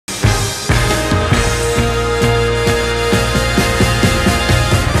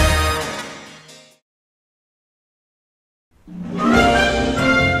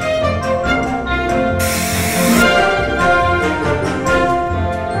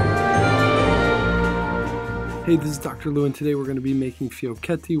Hey, this is Dr. Lou, and today we're going to be making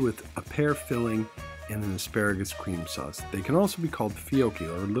fiocchetti with a pear filling and an asparagus cream sauce. They can also be called fiocchi,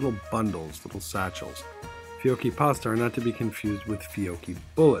 or little bundles, little satchels. Fiocchi pasta are not to be confused with fiocchi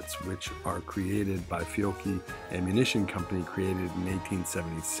bullets, which are created by Fiocchi Ammunition Company, created in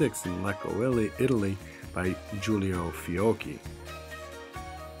 1876 in Lecco, Italy by Giulio Fiocchi.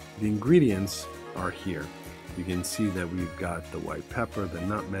 The ingredients are here. You can see that we've got the white pepper, the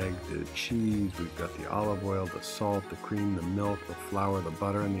nutmeg, the cheese, we've got the olive oil, the salt, the cream, the milk, the flour, the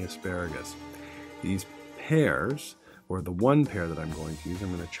butter, and the asparagus. These pears, or the one pear that I'm going to use,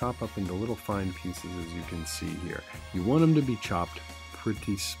 I'm going to chop up into little fine pieces, as you can see here. You want them to be chopped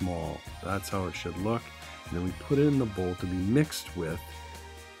pretty small. That's how it should look. And then we put it in the bowl to be mixed with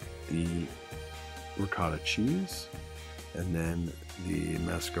the ricotta cheese and then the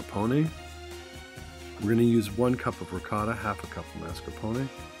mascarpone. We're going to use 1 cup of ricotta, half a cup of mascarpone.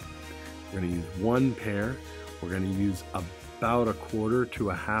 We're going to use 1 pear. We're going to use about 1/4 to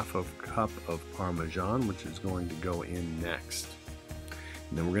 1/2 cup of parmesan, which is going to go in next.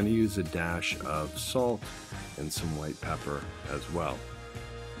 And then we're going to use a dash of salt and some white pepper as well.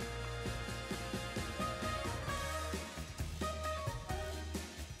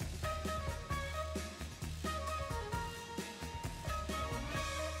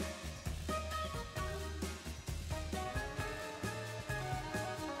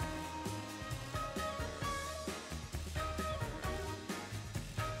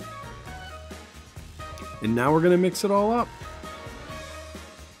 And now we're going to mix it all up.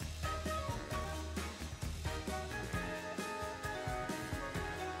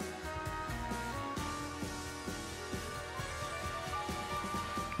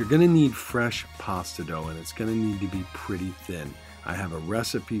 You're going to need fresh pasta dough, and it's going to need to be pretty thin. I have a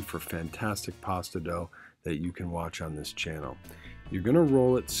recipe for fantastic pasta dough that you can watch on this channel. You're going to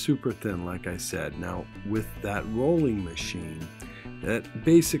roll it super thin, like I said. Now, with that rolling machine, that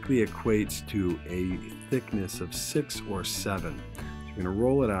basically equates to a thickness of 6 or 7. So you're going to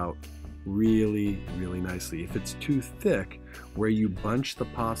roll it out really, really nicely. If it's too thick, where you bunch the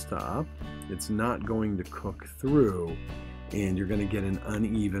pasta up, it's not going to cook through, and you're going to get an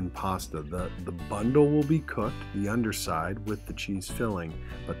uneven pasta. The bundle will be cooked, the underside with the cheese filling,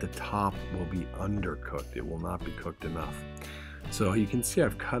 but the top will be undercooked. It will not be cooked enough. So you can see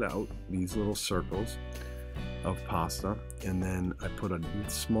I've cut out these little circles of pasta, and then I put a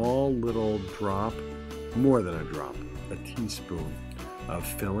small little drop, more than a drop, a teaspoon of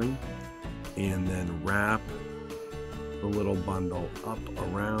filling, and then wrap the little bundle up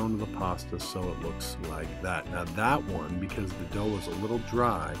around the pasta so it looks like that. Now that one, because the dough was a little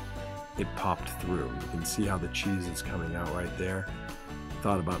dry, it popped through. You can see how the cheese is coming out right there.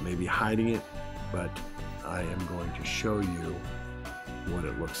 Thought about maybe hiding it, but I am going to show you what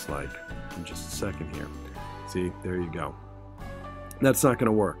it looks like in just a second here. See, there you go. That's not going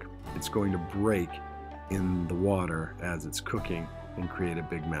to work. It's going to break in the water as it's cooking and create a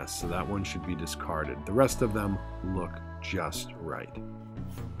big mess. So that one should be discarded. The rest of them look just right.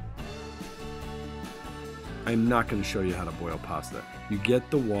 I'm not going to show you how to boil pasta. You get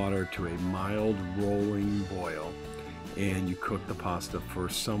the water to a mild rolling boil, and you cook the pasta for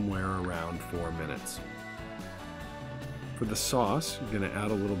somewhere around 4 minutes. For the sauce, you're going to add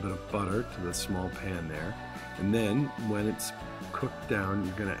a little bit of butter to the small pan there. And then when it's cooked down,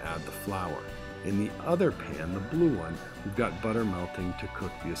 you're going to add the flour. In the other pan, the blue one, we've got butter melting to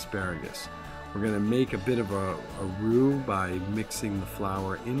cook the asparagus. We're going to make a bit of a roux by mixing the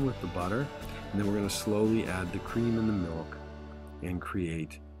flour in with the butter, and then we're going to slowly add the cream and the milk and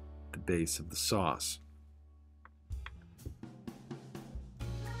create the base of the sauce.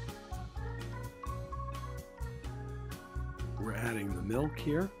 We're adding the milk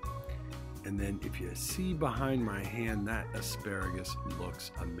here. And then if you see behind my hand, that asparagus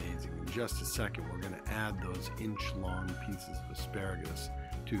looks amazing. In just a second, we're going to add those inch-long pieces of asparagus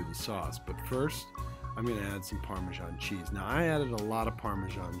to the sauce. But first, I'm going to add some Parmesan cheese. Now, I added a lot of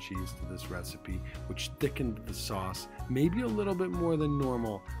Parmesan cheese to this recipe, which thickened the sauce, maybe a little bit more than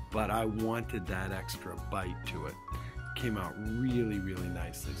normal, but I wanted that extra bite to it. It came out really, really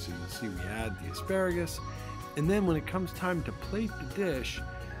nicely. So you'll see we add the asparagus, and then when it comes time to plate the dish,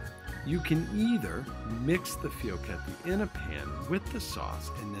 you can either mix the fiocchetti in a pan with the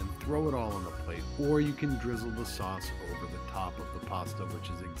sauce and then throw it all on the plate, or you can drizzle the sauce over the top of the pasta, which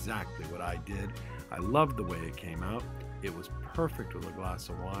is exactly what I did. I loved the way it came out. It was perfect with a glass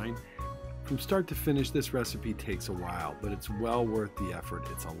of wine. From start to finish, this recipe takes a while, but it's well worth the effort.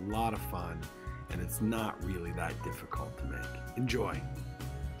 It's a lot of fun, and it's not really that difficult to make. Enjoy.